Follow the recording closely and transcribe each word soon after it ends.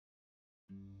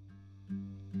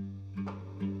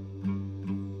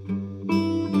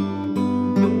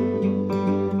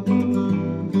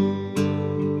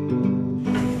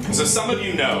some of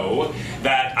you know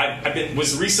that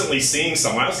was recently seeing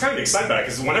someone. I was kind of excited about it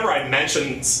because whenever I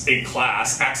mention a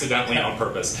class accidentally on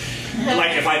purpose,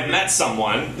 like if I've met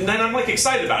someone, then I'm like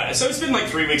excited about it. So it's been like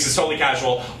 3 weeks. It's totally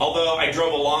casual. Although I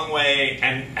drove a long way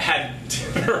and had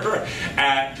dinner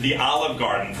at the Olive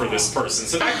Garden for this person.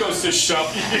 So that goes to show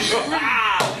you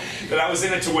that I was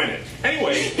in it to win it.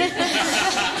 Anyway,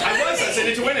 I was in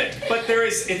it to win it. But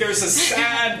there's a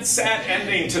sad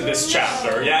ending to this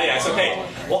chapter. Yeah, it's okay.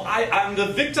 Well, I'm the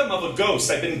victim of a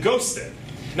ghost. I've been ghosted.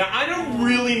 Now, I don't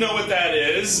really know what that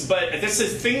is, but this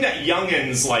is a thing that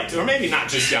youngins like to, or maybe not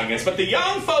just youngins, but the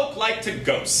young folk like to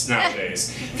ghost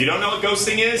nowadays. If you don't know what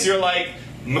ghosting is, you're like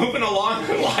moving along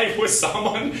in life with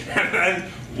someone, and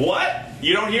then what?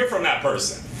 You don't hear from that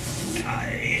person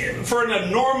for an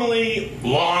abnormally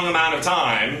long amount of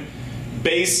time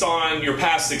based on your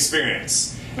past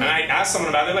experience. And I asked someone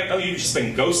about it, they're like, oh, you've just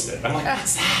been ghosted. I'm like,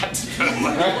 what's that?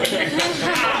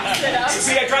 So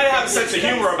see, I try to have a sense of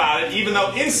humor about it, even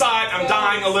though inside I'm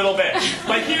dying a little bit.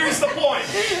 But here's the point.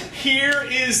 Here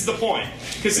is the point.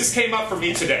 Because this came up for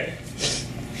me today.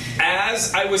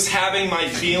 As I was having my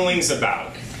feelings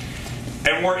about,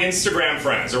 and we're Instagram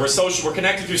friends, or we're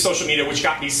connected through social media, which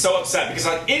got me so upset, because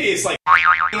it is like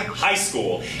high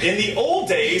school. In the old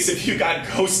days, if you got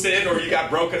ghosted or you got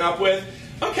broken up with,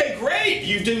 okay, great.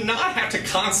 You do not have to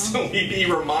constantly be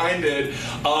reminded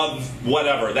of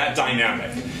whatever, that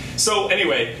dynamic. So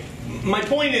anyway, my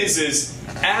point is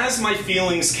as my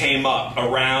feelings came up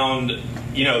around,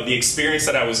 the experience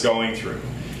that I was going through,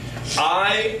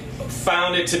 I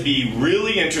found it to be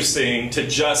really interesting to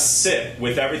just sit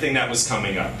with everything that was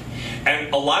coming up.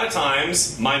 And a lot of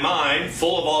times, my mind,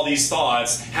 full of all these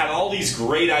thoughts, had all these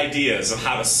great ideas of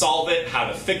how to solve it, how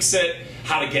to fix it,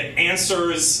 how to get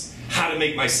answers, how to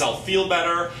make myself feel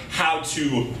better, how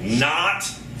to not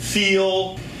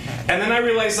feel. And then I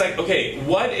realized, like, okay,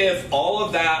 what if all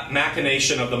of that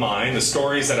machination of the mind, the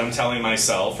stories that I'm telling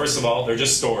myself, first of all, they're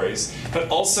just stories, but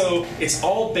also it's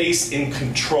all based in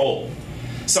control.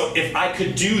 So if I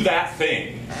could do that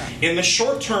thing, in the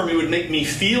short term it would make me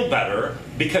feel better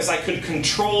because I could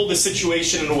control the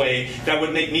situation in a way that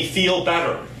would make me feel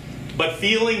better. But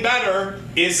feeling better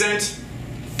isn't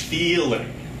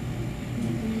feeling.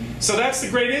 So that's the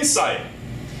great insight.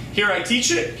 Here I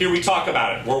teach it, here we talk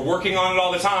about it. We're working on it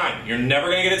all the time. You're never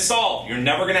going to get it solved. You're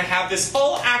never going to have this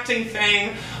whole acting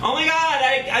thing. Oh my God,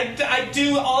 I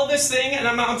do all this thing and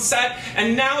I'm upset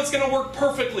and now it's going to work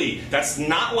perfectly. That's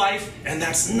not life and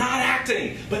that's not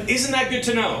acting. But isn't that good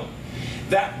to know?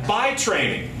 That by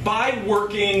training, by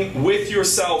working with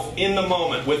yourself in the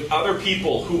moment, with other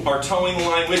people who are towing the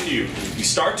line with you, you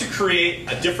start to create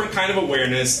a different kind of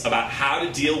awareness about how to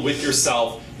deal with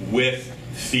yourself with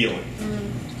feeling.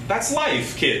 That's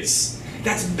life, kids.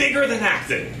 That's bigger than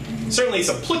acting. Certainly it's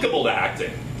applicable to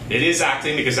acting. It is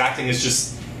acting because acting is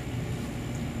just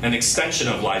an extension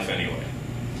of life anyway.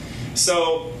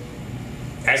 So,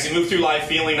 as you move through life,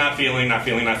 feeling, not feeling, not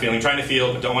feeling, not feeling, trying to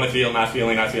feel, but don't want to feel, not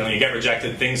feeling, not feeling, you get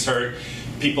rejected, things hurt,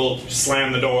 people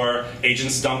slam the door,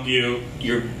 agents dump you,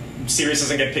 your series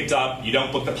doesn't get picked up, you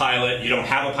don't book the pilot, you don't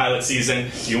have a pilot season,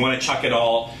 you want to chuck it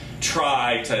all.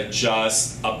 Try to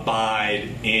just abide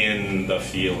in the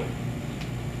feeling.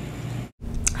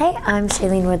 Hi, I'm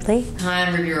Shailene Woodley. Hi,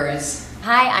 I'm Ruby Rose.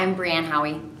 Hi, I'm Brianne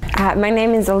Howie. My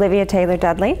name is Olivia Taylor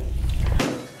Dudley.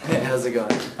 Hey, how's it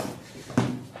going?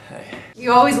 Hey.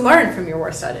 You always learn from your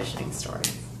worst auditioning story.